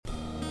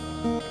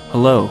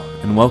Hello,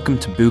 and welcome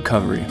to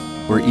Buddhism,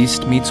 where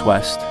East meets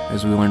West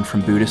as we learn from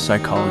Buddhist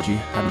psychology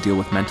how to deal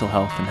with mental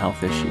health and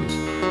health issues.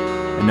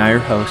 And now your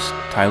host,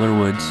 Tyler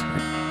Woods.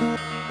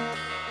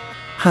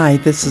 Hi,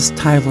 this is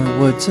Tyler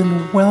Woods,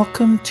 and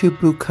welcome to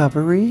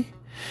Buddhism.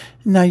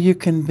 Now you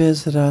can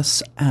visit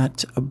us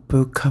at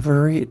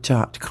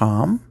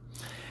buddhism.com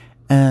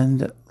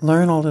and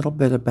learn a little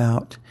bit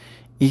about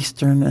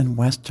Eastern and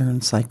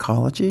Western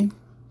psychology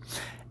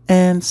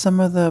and some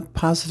of the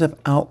positive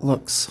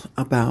outlooks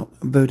about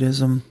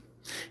Buddhism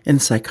in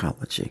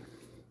psychology.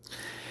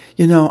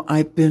 You know,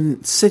 I've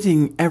been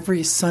sitting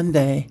every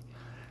Sunday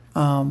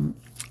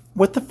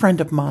with a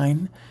friend of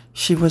mine.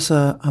 She was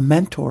a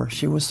mentor.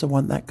 She was the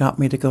one that got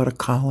me to go to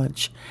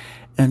college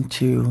and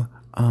to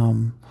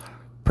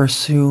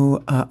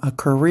pursue a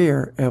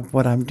career of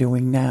what I'm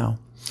doing now.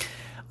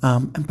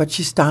 But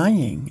she's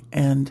dying,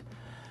 and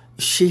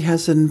she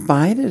has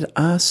invited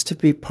us to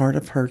be part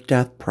of her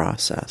death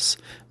process.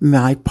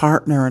 My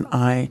partner and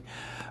I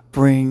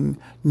bring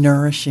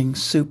nourishing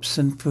soups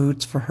and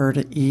foods for her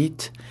to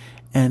eat,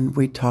 and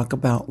we talk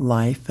about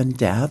life and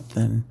death.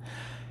 And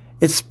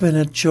it's been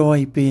a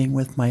joy being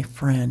with my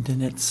friend,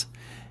 and it's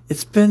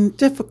been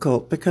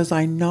difficult because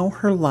I know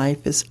her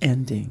life is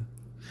ending.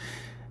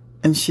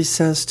 And she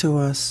says to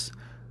us,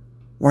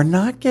 "We're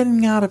not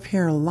getting out of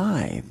here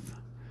alive,"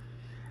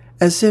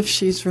 as if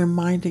she's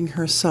reminding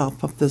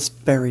herself of this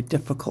very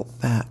difficult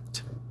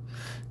fact.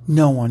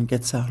 No one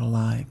gets out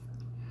alive.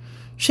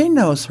 She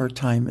knows her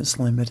time is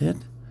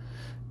limited.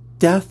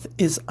 Death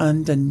is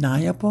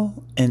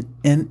undeniable and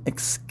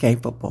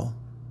inescapable.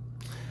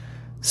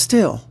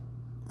 Still,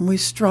 we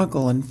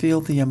struggle and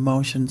feel the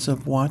emotions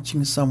of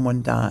watching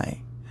someone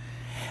die,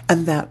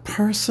 and that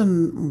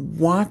person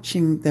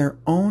watching their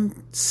own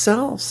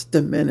selves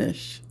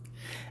diminish.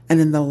 And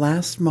in the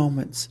last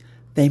moments,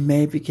 they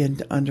may begin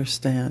to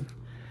understand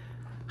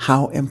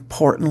how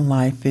important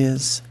life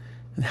is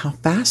and how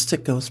fast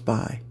it goes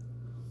by.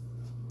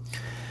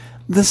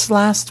 This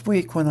last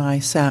week when I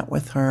sat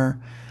with her,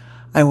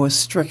 I was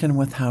stricken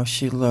with how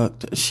she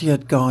looked. She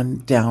had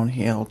gone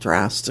downhill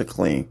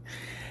drastically.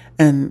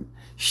 And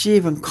she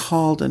even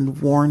called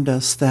and warned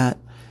us that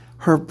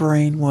her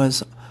brain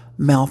was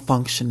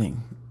malfunctioning.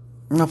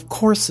 And of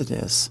course it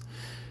is.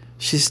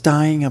 She's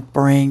dying of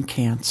brain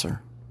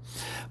cancer.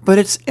 But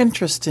it's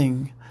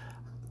interesting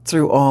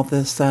through all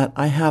this that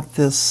I have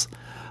this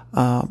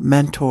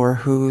mentor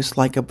who's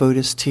like a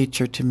Buddhist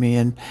teacher to me,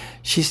 and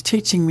she's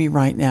teaching me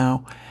right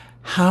now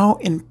how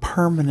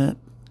impermanent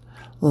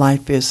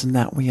life is and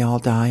that we all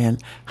die, and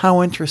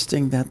how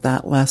interesting that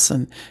that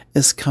lesson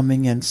is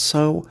coming in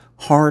so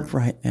hard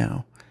right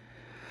now.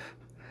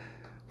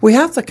 We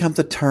have to come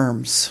to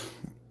terms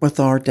with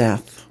our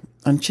death,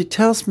 and she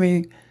tells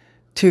me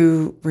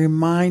to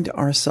remind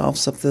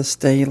ourselves of this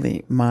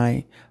daily.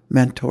 My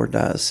mentor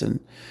does,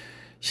 and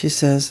she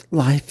says,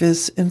 life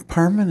is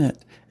impermanent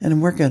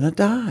and we're going to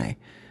die.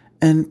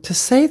 And to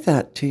say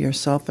that to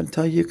yourself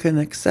until you can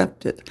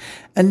accept it.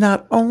 And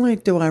not only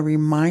do I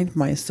remind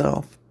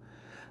myself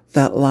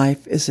that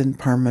life is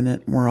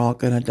impermanent and we're all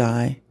going to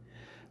die,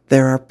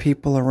 there are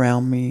people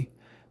around me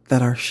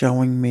that are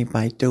showing me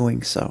by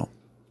doing so.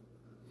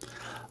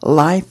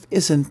 Life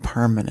is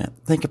impermanent.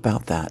 Think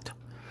about that.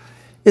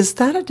 Is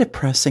that a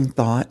depressing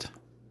thought?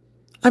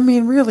 I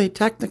mean, really,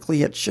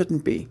 technically it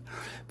shouldn't be,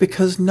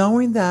 because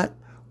knowing that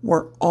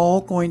we're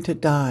all going to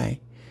die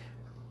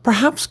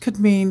perhaps could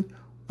mean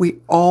we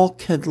all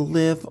could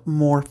live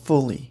more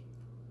fully.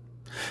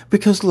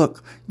 Because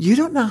look, you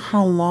don't know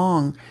how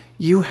long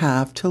you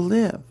have to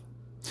live.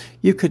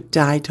 You could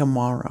die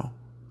tomorrow.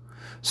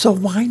 So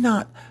why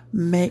not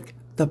make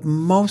the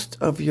most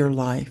of your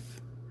life?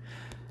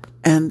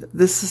 And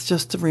this is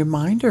just a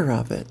reminder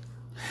of it.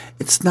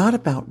 It's not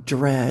about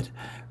dread,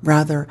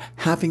 rather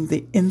having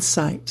the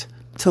insight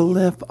to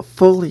live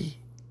fully.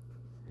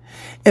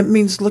 It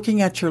means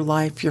looking at your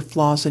life, your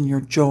flaws and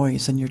your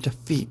joys and your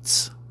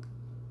defeats.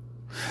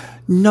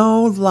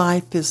 No,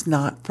 life is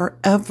not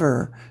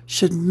forever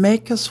should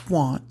make us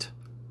want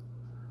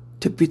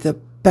to be the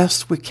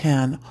best we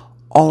can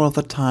all of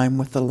the time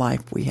with the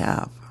life we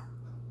have.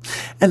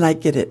 And I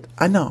get it.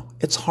 I know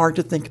it's hard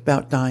to think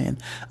about dying.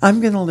 I'm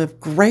going to live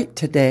great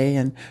today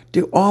and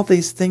do all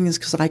these things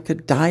because I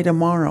could die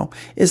tomorrow.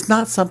 It's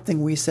not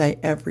something we say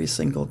every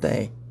single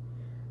day.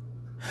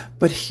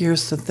 But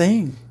here's the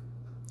thing.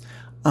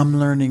 I'm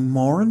learning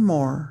more and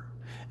more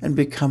and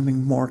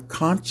becoming more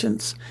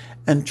conscious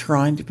and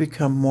trying to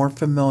become more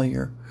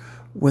familiar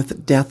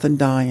with death and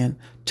dying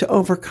to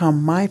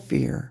overcome my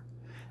fear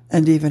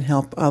and even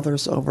help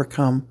others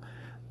overcome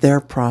their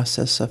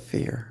process of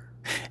fear.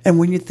 And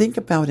when you think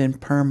about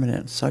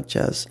impermanence, such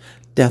as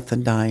death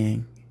and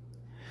dying,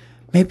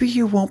 maybe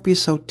you won't be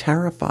so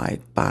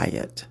terrified by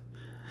it.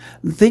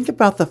 Think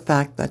about the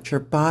fact that your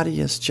body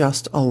is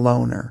just a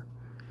loner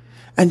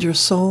and your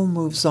soul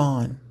moves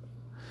on.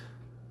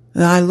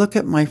 And I look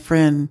at my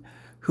friend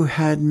who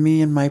had me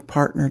and my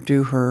partner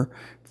do her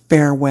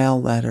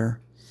farewell letter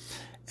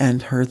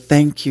and her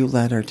thank you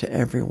letter to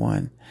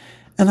everyone.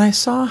 And I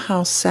saw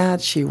how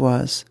sad she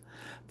was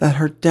that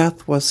her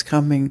death was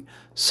coming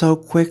so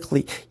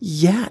quickly.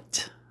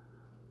 Yet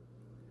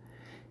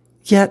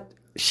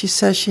she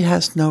says she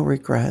has no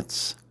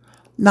regrets,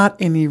 not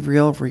any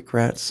real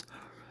regrets,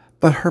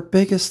 but her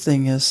biggest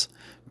thing is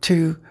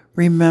to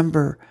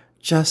remember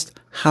just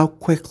how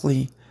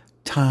quickly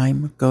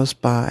time goes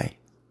by.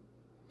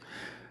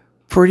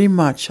 Pretty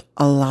much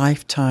a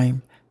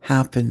lifetime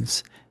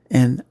happens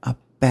in a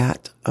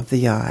bat of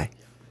the eye.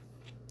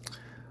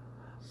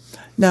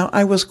 Now,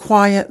 I was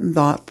quiet and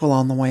thoughtful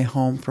on the way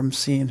home from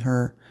seeing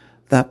her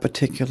that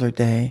particular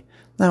day.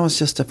 That was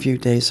just a few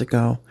days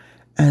ago.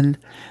 And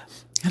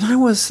I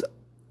was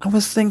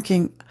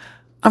thinking,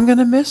 I'm going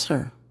to miss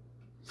her.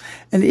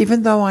 And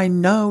even though I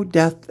know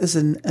death is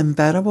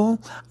inevitable,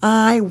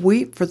 I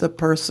weep for the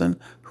person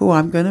who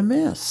I'm going to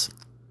miss.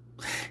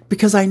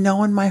 Because I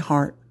know in my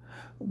heart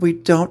we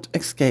don't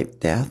escape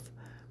death,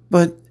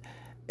 but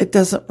it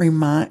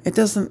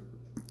doesn't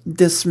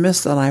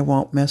dismiss that I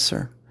won't miss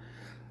her.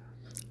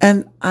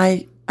 And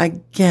I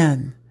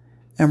again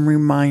am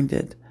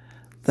reminded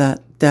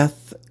that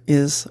death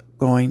is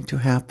going to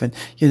happen.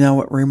 You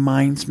know, it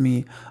reminds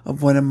me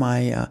of one of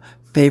my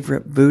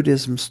favorite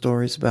Buddhism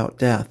stories about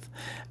death,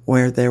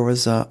 where there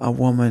was a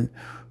woman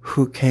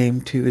who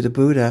came to the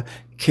Buddha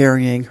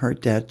carrying her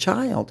dead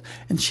child.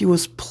 And she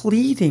was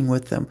pleading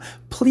with him,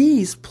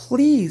 please,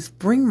 please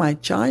bring my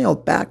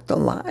child back to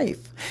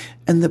life.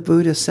 And the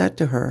Buddha said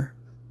to her,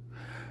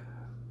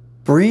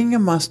 bring a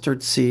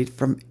mustard seed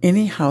from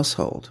any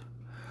household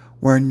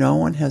where no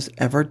one has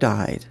ever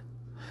died,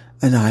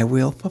 and I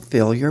will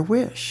fulfill your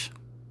wish.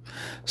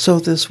 So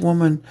this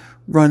woman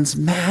runs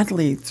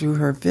madly through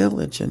her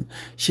village, and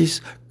she's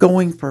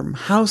going from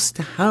house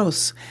to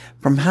house,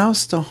 from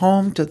house to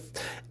home to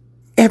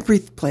every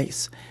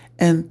place.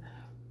 And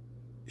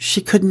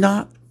she could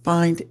not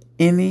find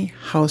any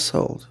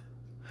household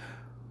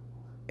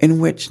in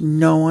which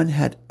no one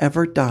had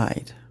ever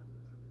died.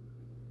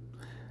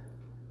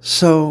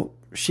 So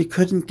she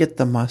couldn't get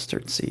the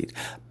mustard seed.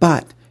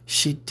 But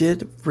she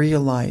did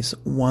realize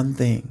one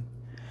thing,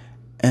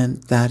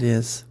 and that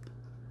is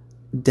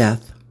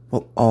death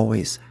will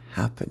always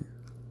happen.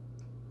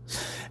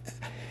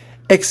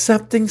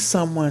 Accepting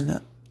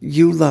someone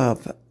you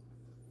love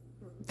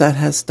that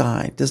has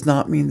died does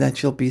not mean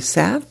that you'll be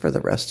sad for the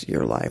rest of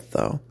your life,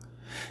 though.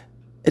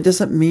 It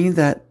doesn't mean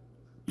that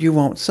you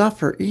won't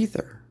suffer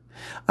either.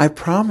 I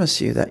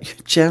promise you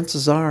that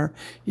chances are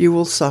you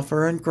will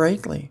suffer, and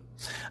greatly.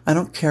 I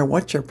don't care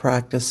what your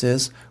practice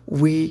is,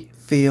 we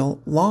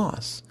feel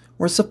loss.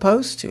 We're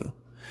supposed to.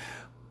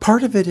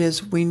 Part of it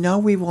is we know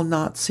we will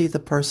not see the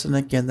person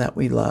again that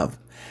we love,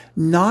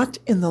 not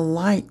in the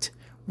light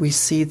we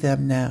see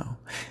them now.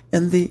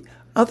 And the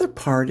other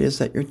part is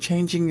that you're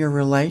changing your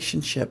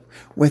relationship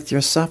with your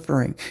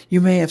suffering.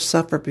 You may have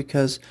suffered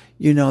because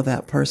you know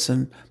that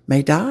person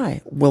may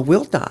die,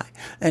 will die.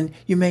 And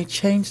you may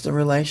change the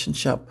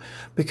relationship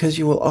because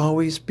you will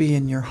always be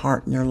in your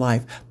heart and your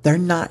life. They're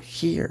not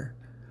here,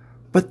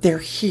 but they're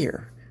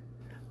here.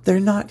 They're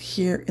not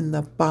here in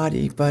the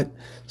body, but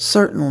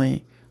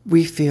certainly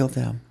we feel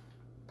them.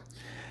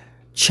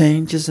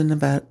 Change is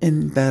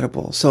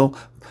inevitable. So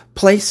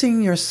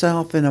placing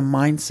yourself in a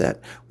mindset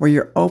where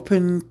you're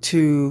open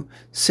to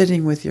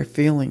sitting with your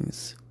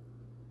feelings,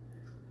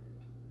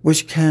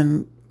 which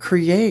can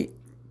create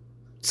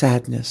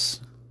sadness,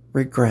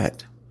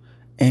 regret,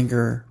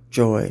 anger,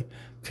 joy,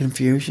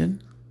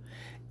 confusion.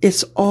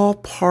 It's all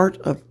part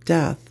of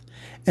death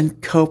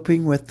and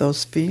coping with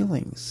those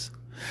feelings.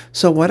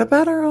 So what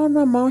about our own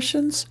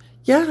emotions?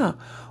 Yeah,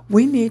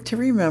 we need to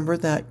remember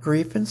that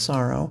grief and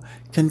sorrow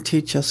can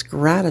teach us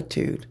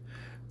gratitude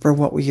for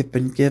what we have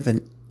been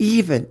given,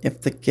 even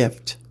if the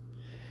gift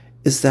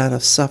is that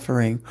of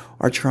suffering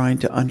or trying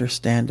to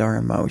understand our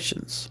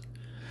emotions.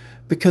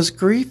 Because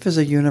grief is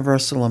a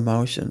universal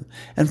emotion,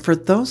 and for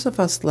those of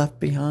us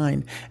left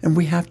behind and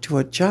we have to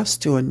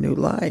adjust to a new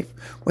life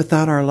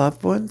without our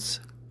loved ones,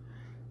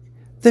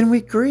 then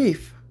we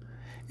grieve.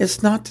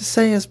 It's not to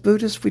say as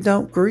Buddhists we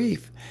don't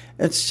grieve.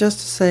 It's just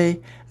to say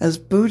as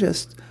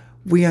Buddhists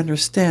we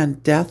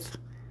understand death,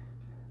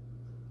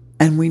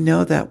 and we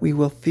know that we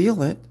will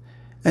feel it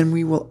and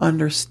we will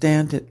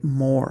understand it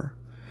more.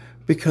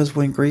 Because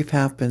when grief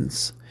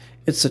happens,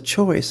 it's a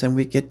choice and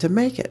we get to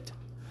make it.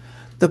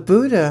 The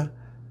Buddha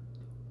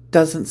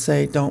doesn't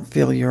say don't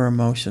feel your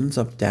emotions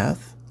of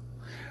death.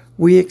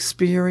 We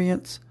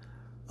experience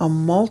a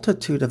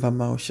multitude of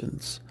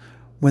emotions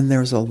when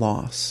there's a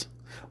loss.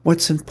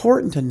 What's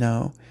important to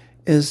know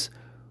is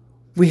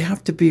we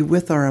have to be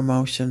with our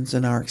emotions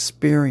and our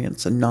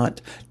experience and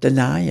not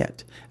deny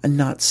it and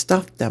not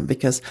stuff them,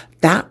 because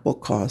that will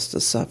cause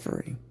the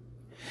suffering.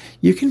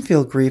 You can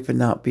feel grief and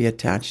not be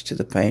attached to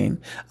the pain.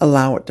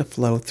 Allow it to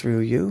flow through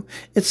you.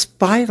 It's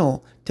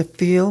vital to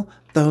feel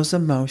those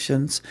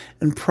emotions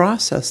and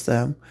process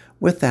them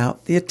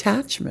without the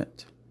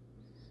attachment.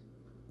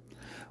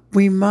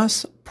 We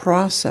must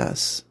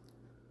process.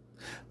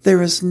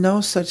 There is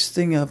no such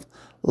thing of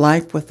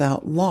life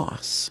without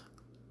loss.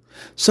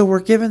 So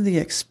we're given the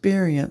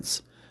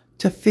experience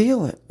to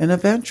feel it and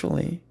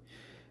eventually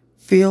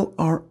feel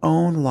our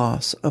own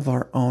loss of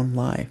our own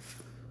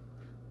life.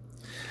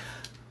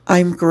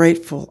 I'm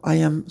grateful. I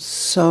am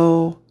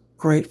so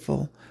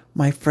grateful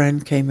my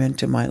friend came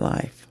into my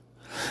life.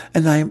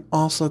 And I am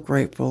also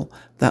grateful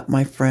that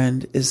my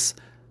friend is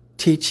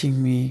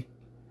teaching me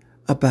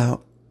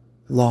about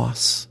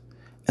loss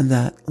and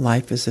that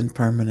life is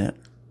impermanent.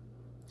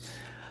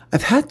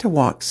 I've had to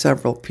walk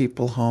several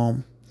people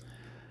home.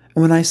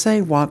 And when I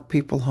say walk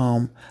people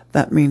home,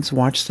 that means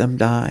watch them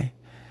die.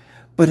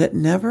 But it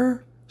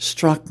never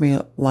struck me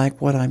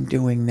like what I'm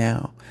doing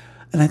now.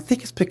 And I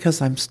think it's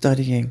because I'm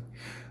studying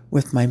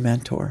with my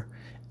mentor.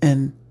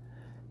 And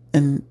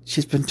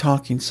she's been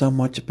talking so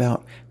much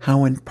about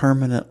how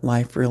impermanent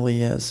life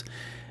really is.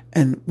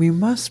 And we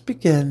must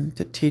begin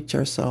to teach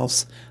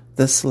ourselves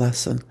this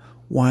lesson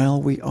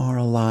while we are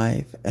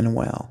alive and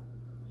well.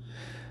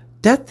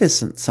 Death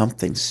isn't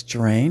something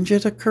strange.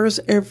 It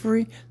occurs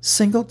every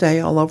single day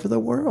all over the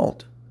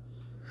world.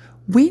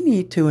 We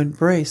need to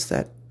embrace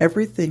that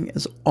everything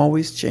is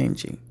always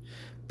changing.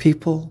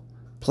 People,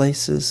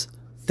 places,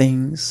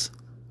 things,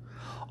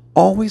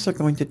 always are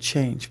going to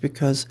change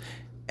because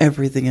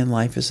everything in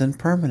life is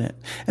impermanent.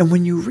 And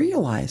when you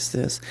realize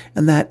this,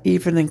 and that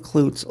even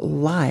includes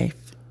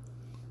life,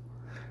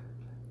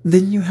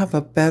 then you have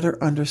a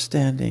better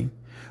understanding,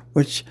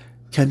 which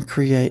can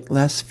create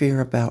less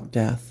fear about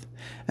death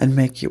and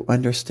make you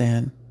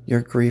understand your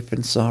grief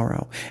and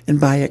sorrow.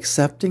 And by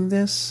accepting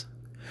this,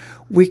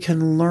 we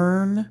can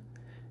learn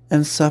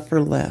and suffer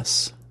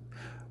less,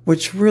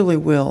 which really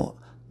will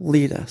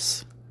lead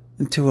us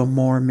into a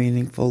more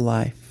meaningful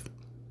life.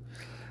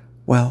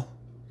 Well,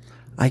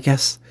 I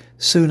guess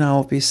soon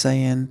I'll be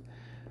saying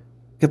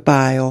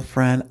goodbye, old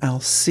friend.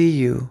 I'll see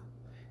you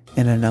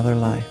in another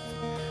life.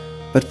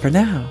 But for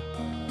now,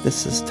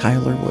 this is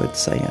Tyler Wood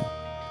saying,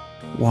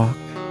 walk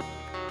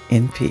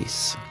in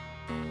peace.